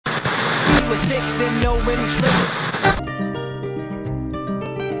with six, didn't know when he slipped.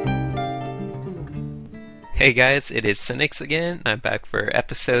 Hey guys, it is Cynics again. I'm back for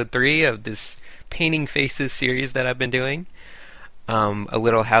episode 3 of this Painting Faces series that I've been doing. A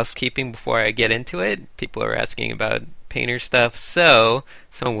little housekeeping before I get into it. People are asking about painter stuff, so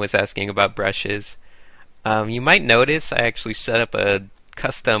someone was asking about brushes. You might notice I actually set up a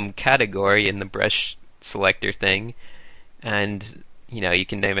custom category in the brush selector thing, and you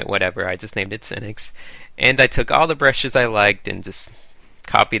can name it whatever. I just named it Cynics, and I took all the brushes I liked and just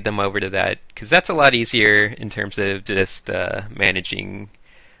copied them over to that, because that's a lot easier in terms of just managing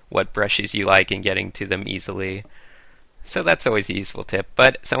what brushes you like and getting to them easily. So that's always a useful tip.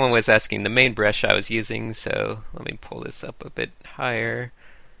 But someone was asking the main brush I was using, so let me pull this up a bit higher.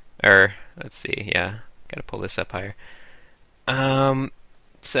 Or, let's see, yeah, gotta pull this up higher.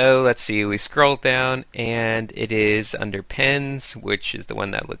 So let's see, we scroll down and it is under pens, which is the one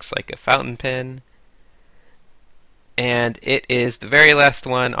that looks like a fountain pen. And it is the very last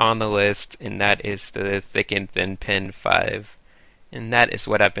one on the list, and that is the Thick and Thin Pen 5. And that is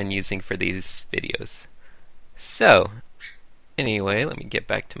what I've been using for these videos. So, anyway, let me get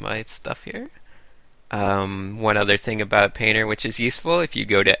back to my stuff here. One other thing about Painter which is useful, if you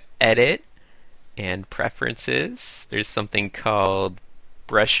go to Edit and Preferences, there's something called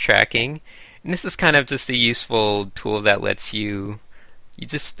Brush Tracking. And this is kind of just a useful tool that lets you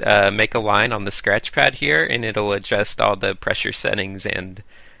just make a line on the scratch pad here, and it'll adjust all the pressure settings and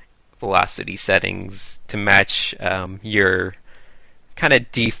velocity settings to match your kind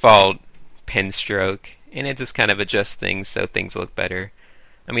of default pen stroke, and it just kind of adjusts things so things look better.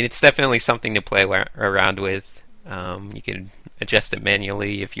 I mean, it's definitely something to play around with. You can adjust it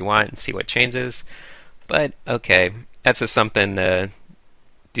manually if you want and see what changes, but okay, that's just something to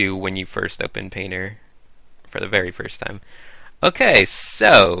do when you first open Painter for the very first time. Okay,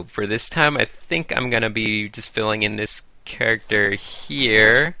 so for this time I think I'm going to be just filling in this character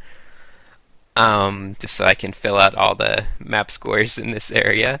here, just so I can fill out all the map scores in this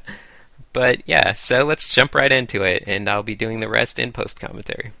area. But yeah, so let's jump right into it, and I'll be doing the rest in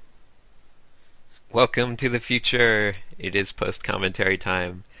post-commentary. Welcome to the future. It is post-commentary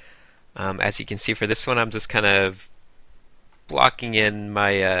time. As you can see for this one, I'm just kind of blocking in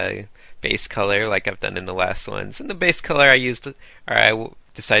my base color like I've done in the last ones. And the base color I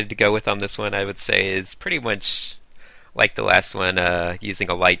decided to go with on this one, I would say, is pretty much like the last one, using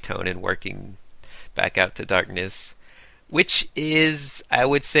a light tone and working back out to darkness, which is, I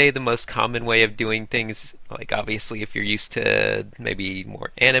would say, the most common way of doing things. Like, obviously, if you're used to maybe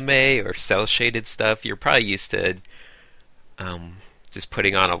more anime or cel-shaded stuff, you're probably used to just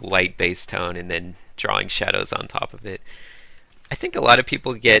putting on a light base tone and then drawing shadows on top of it. I think a lot of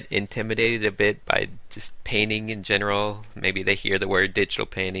people get intimidated a bit by just painting in general. Maybe they hear the word digital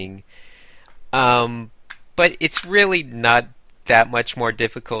painting. But it's really not that much more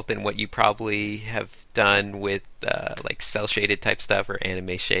difficult than what you probably have done with like cel-shaded type stuff or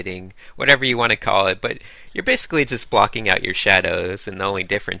anime shading, whatever you want to call it. But you're basically just blocking out your shadows, and the only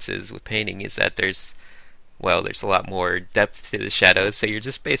difference is with painting is that there's a lot more depth to the shadows, so you're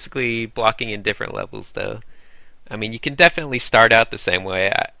just basically blocking in different levels though. I mean, you can definitely start out the same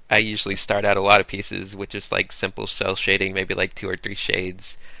way. I usually start out a lot of pieces with just like simple cel shading, maybe like 2 or 3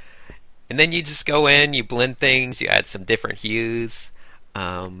 shades. And then you just go in, you blend things, you add some different hues.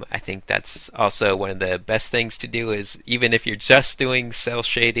 I think that's also one of the best things to do, is even if you're just doing cel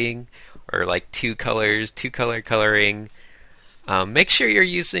shading or like two color coloring, make sure you're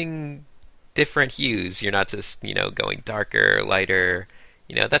using different hues. You're not just, going darker or lighter.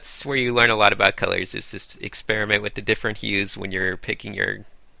 That's where you learn a lot about colors, is just experiment with the different hues when you're picking your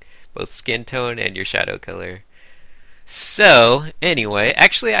both skin tone and your shadow color. So, anyway,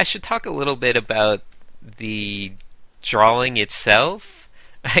 actually I should talk a little bit about the drawing itself,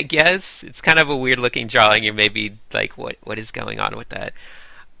 I guess. It's kind of a weird looking drawing. You may be like, what is going on with that?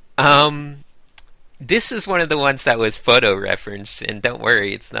 This is one of the ones that was photo referenced, and don't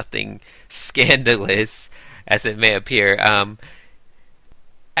worry, it's nothing scandalous as it may appear.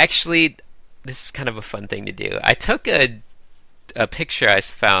 Actually, this is kind of a fun thing to do. I took a picture I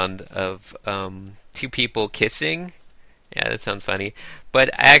found of 2 people kissing. Yeah, that sounds funny.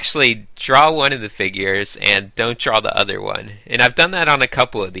 But I actually draw one of the figures and don't draw the other one. And I've done that on a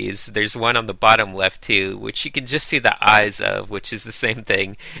couple of these. There's one on the bottom left too, which you can just see the eyes of, which is the same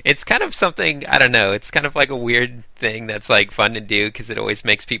thing. It's kind of something, I don't know, it's kind of like a weird thing that's like fun to do, because it always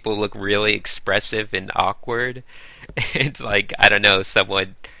makes people look really expressive and awkward. It's like, I don't know, somewhat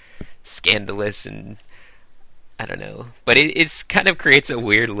scandalous, and I don't know. But it's kind of creates a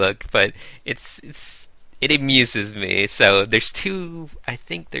weird look, but it's it amuses me. So there's two, I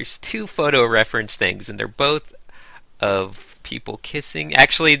think there's two photo reference things, and they're both of people kissing.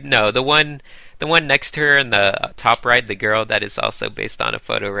 Actually, no, the one next to her in the top right, the girl, that is also based on a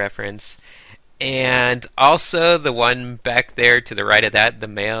photo reference. And also the one back there to the right of that, the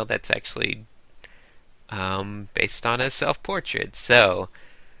male, that's actually based on a self-portrait. So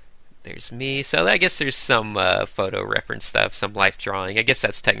there's me. So I guess there's some photo reference stuff, some life drawing. I guess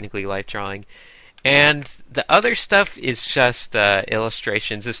that's technically life drawing. And the other stuff is just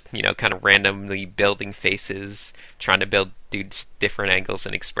illustrations, just, you know, kind of randomly building faces, trying to build dudes different angles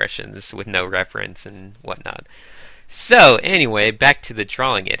and expressions with no reference and whatnot. So anyway, back to the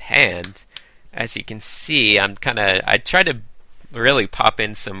drawing at hand. As you can see, I try to really pop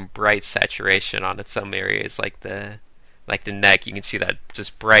in some bright saturation on some areas, like the neck. You can see that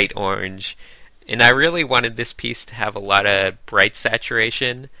just bright orange, and I really wanted this piece to have a lot of bright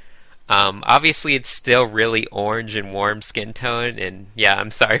saturation. Obviously, it's still really orange and warm skin tone, and yeah,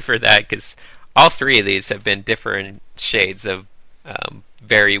 I'm sorry for that, because all three of these have been different shades of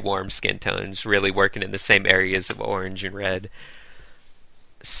very warm skin tones, really working in the same areas of orange and red.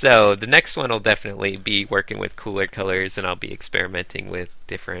 So the next one will definitely be working with cooler colors, and I'll be experimenting with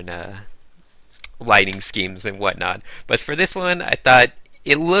different lighting schemes and whatnot. But for this one, I thought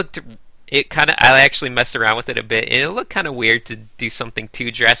I actually messed around with it a bit, and it looked kind of weird to do something too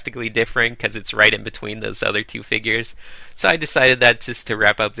drastically different because it's right in between those other two figures. So I decided that just to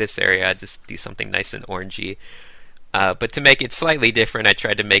wrap up this area, I'd just do something nice and orangey. But to make it slightly different, I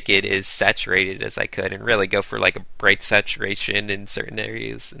tried to make it as saturated as I could and really go for like a bright saturation in certain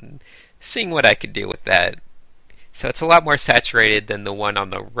areas and seeing what I could do with that. So it's a lot more saturated than the one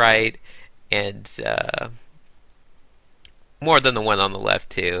on the right, and more than the one on the left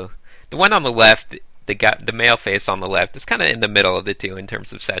too. The one on the left, the male face on the left, is kind of in the middle of the two in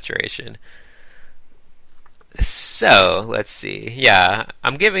terms of saturation. So let's see. Yeah,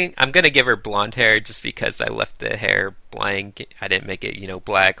 I'm gonna give her blonde hair just because I left the hair blank. I didn't make it, you know,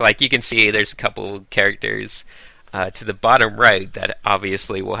 black. Like you can see, there's a couple characters to the bottom right that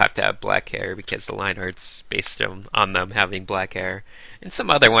obviously will have to have black hair because the line art's based on them having black hair. And some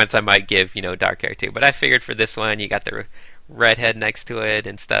other ones I might give, you know, dark hair too. But I figured for this one, you got the redhead next to it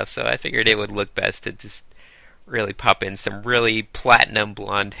and stuff, so I figured it would look best to just really pop in some really platinum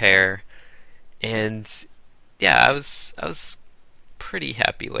blonde hair. And yeah, I was pretty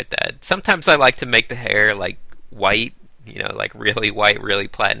happy with that. Sometimes I like to make the hair like white, you know, like really white, really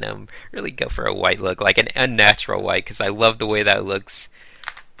platinum, really go for a white look, like an unnatural white, because I love the way that looks.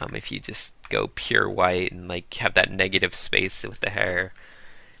 If you just go pure white and like have that negative space with the hair,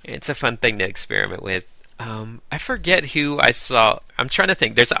 it's a fun thing to experiment with. I forget who I saw. I'm trying to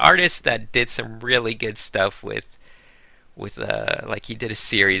think. There's an artist that did some really good stuff with like he did a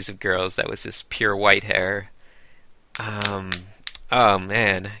series of girls that was just pure white hair. Oh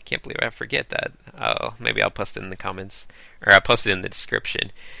man, I can't believe I forget that. Oh, maybe I'll post it in the comments, or I'll post it in the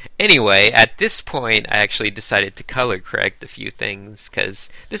description. Anyway, at this point, I actually decided to color correct a few things, because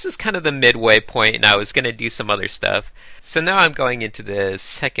this is kind of the midway point, and I was going to do some other stuff. So now I'm going into the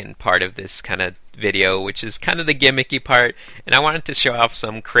second part of this kind of video, which is kind of the gimmicky part, and I wanted to show off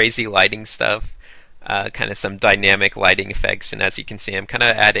some crazy lighting stuff, kind of some dynamic lighting effects, and as you can see, I'm kind of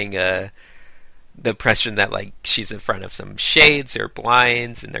adding the impression that like she's in front of some shades or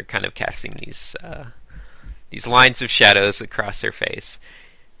blinds, and they're kind of casting these lines of shadows across her face.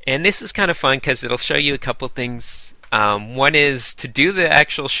 And this is kind of fun because it'll show you a couple things. One is to do the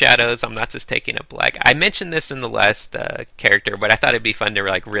actual shadows. I'm not just taking a black. I mentioned this in the last character, but I thought it'd be fun to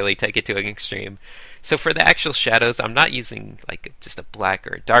like really take it to an extreme. So for the actual shadows, I'm not using like just a black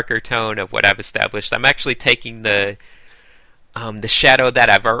or a darker tone of what I've established. I'm actually taking the shadow that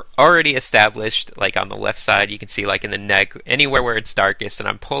I've already established, like on the left side, you can see like in the neck, anywhere where it's darkest, and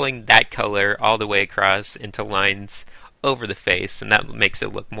I'm pulling that color all the way across into lines over the face, and that makes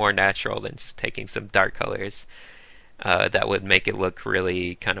it look more natural than just taking some dark colors. That would make it look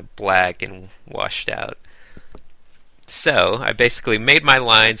really kind of black and washed out. So I basically made my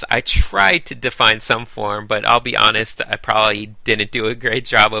lines. I tried to define some form, but I'll be honest, I probably didn't do a great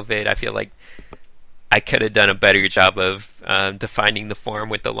job of it. I feel like I could have done a better job of defining the form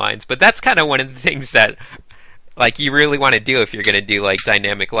with the lines, but that's kind of one of the things that like you really want to do if you're going to do like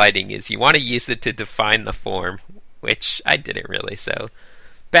dynamic lighting, is you want to use it to define the form, which I didn't really, so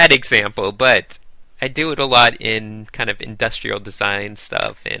bad example, but I do it a lot in kind of industrial design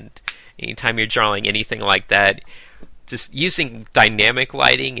stuff, and anytime you're drawing anything like that, just using dynamic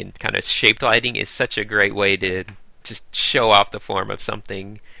lighting and kind of shaped lighting is such a great way to just show off the form of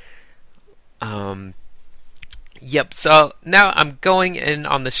something. Yep, so now I'm going in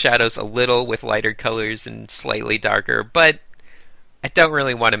on the shadows a little with lighter colors and slightly darker, but I don't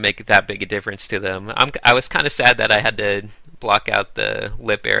really want to make that big a difference to them. I was kind of sad that I had to block out the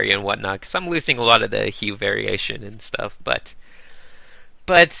lip area and whatnot, because I'm losing a lot of the hue variation and stuff, but,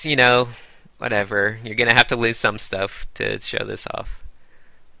 you know, whatever. You're going to have to lose some stuff to show this off.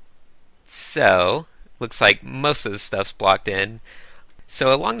 So, looks like most of the stuff's blocked in.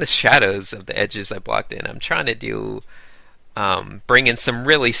 So along the shadows of the edges I blocked in, I'm trying to do bring in some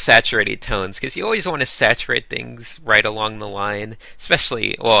really saturated tones, because you always want to saturate things right along the line,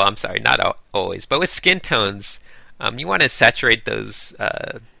 especially, well, I'm sorry, not always, but with skin tones, you want to saturate those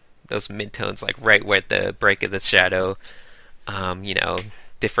midtones like right where at the break of the shadow, you know,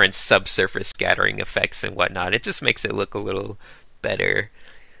 different subsurface scattering effects and whatnot. It just makes it look a little better.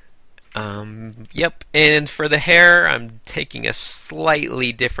 Yep, and for the hair, I'm taking a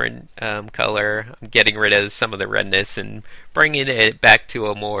slightly different color. I'm getting rid of some of the redness and bringing it back to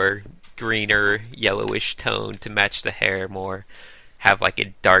a more greener, yellowish tone to match the hair more. Have like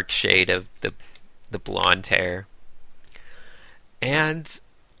a dark shade of the blonde hair. And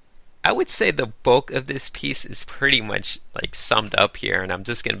I would say the bulk of this piece is pretty much like summed up here, and I'm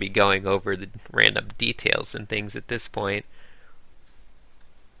just going to be going over the random details and things at this point.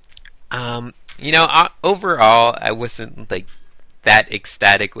 You know, overall, I wasn't like that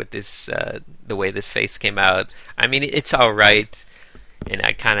ecstatic with this, the way this face came out. I mean, it's all right, and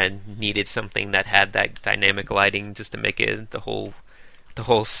I kind of needed something that had that dynamic lighting just to make it the whole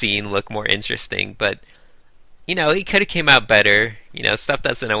scene look more interesting. But you know, it could have came out better. You know, stuff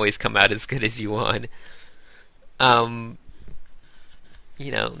doesn't always come out as good as you want. You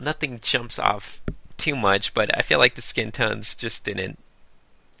know, nothing jumps off too much, but I feel like the skin tones just didn't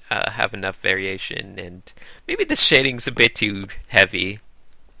have enough variation, and maybe the shading's a bit too heavy.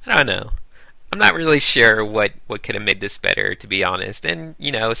 I don't know. I'm not really sure what could have made this better, to be honest. And,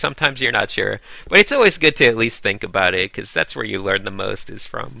 you know, sometimes you're not sure. But it's always good to at least think about it, because that's where you learn the most, is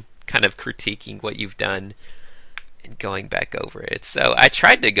from kind of critiquing what you've done and going back over it. So I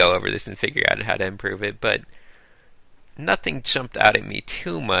tried to go over this and figure out how to improve it, but nothing jumped out at me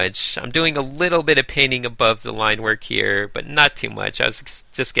too much. I'm doing a little bit of painting above the line work here, but not too much. I was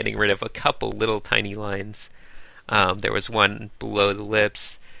just getting rid of a couple little tiny lines. There was one below the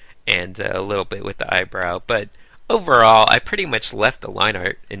lips and a little bit with the eyebrow, but overall I pretty much left the line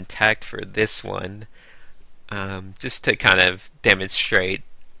art intact for this one, just to kind of demonstrate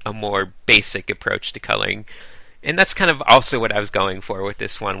a more basic approach to coloring. And that's kind of also what I was going for with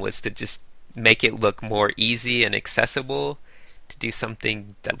this one, was to just make it look more easy and accessible, to do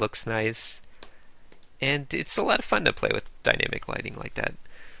something that looks nice. And it's a lot of fun to play with dynamic lighting like that.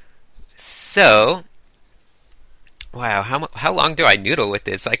 So, wow, how long do I noodle with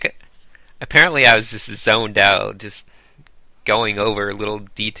this? Like, apparently I was just zoned out, just going over little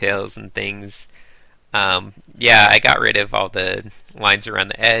details and things. Yeah, I got rid of all the lines around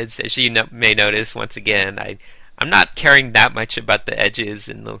the edge. As you may notice, once again, I'm not caring that much about the edges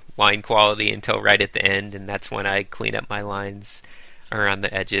and the line quality until right at the end, and that's when I clean up my lines around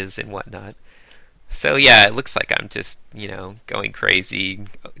the edges and whatnot. So yeah, it looks like I'm just, you know, going crazy,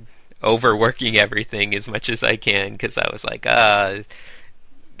 overworking everything as much as I can, because I was like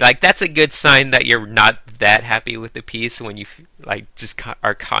that's a good sign that you're not that happy with the piece, when you like just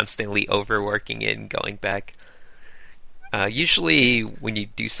are constantly overworking it and going back. Usually when you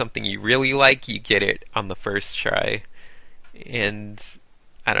do something you really like, you get it on the first try. And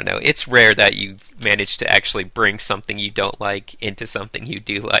I don't know, it's rare that you manage to actually bring something you don't like into something you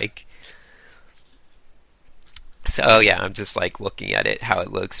do like. So yeah, I'm just like looking at it, how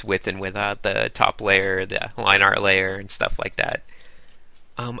it looks with and without the top layer, the line art layer, and stuff like that.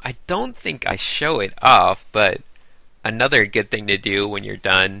 I don't think I show it off, but another good thing to do when you're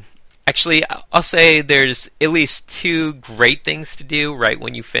done, actually, I'll say there's at least two great things to do right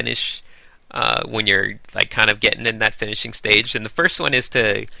when you finish, when you're like kind of getting in that finishing stage. And the first one is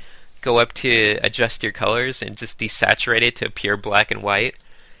to go up to adjust your colors and just desaturate it to pure black and white.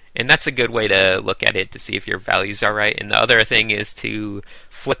 And that's a good way to look at it to see if your values are right. And the other thing is to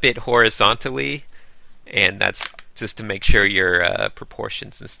flip it horizontally, and that's just to make sure your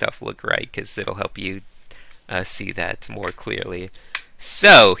proportions and stuff look right, because it'll help you see that more clearly.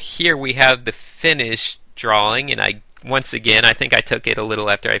 So here we have the finished drawing, and once again I think I took it a little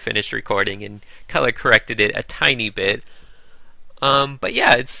after I finished recording and color corrected it a tiny bit. But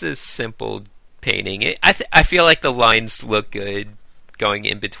yeah, it's a simple painting. I feel like the lines look good going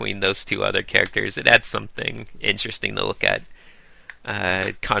in between those two other characters. It adds something interesting to look at.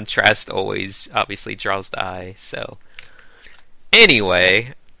 Contrast always obviously draws the eye. So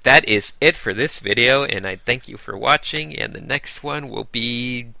anyway, that is it for this video, and I thank you for watching, and the next one will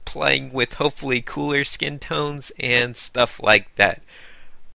be playing with hopefully cooler skin tones and stuff like that.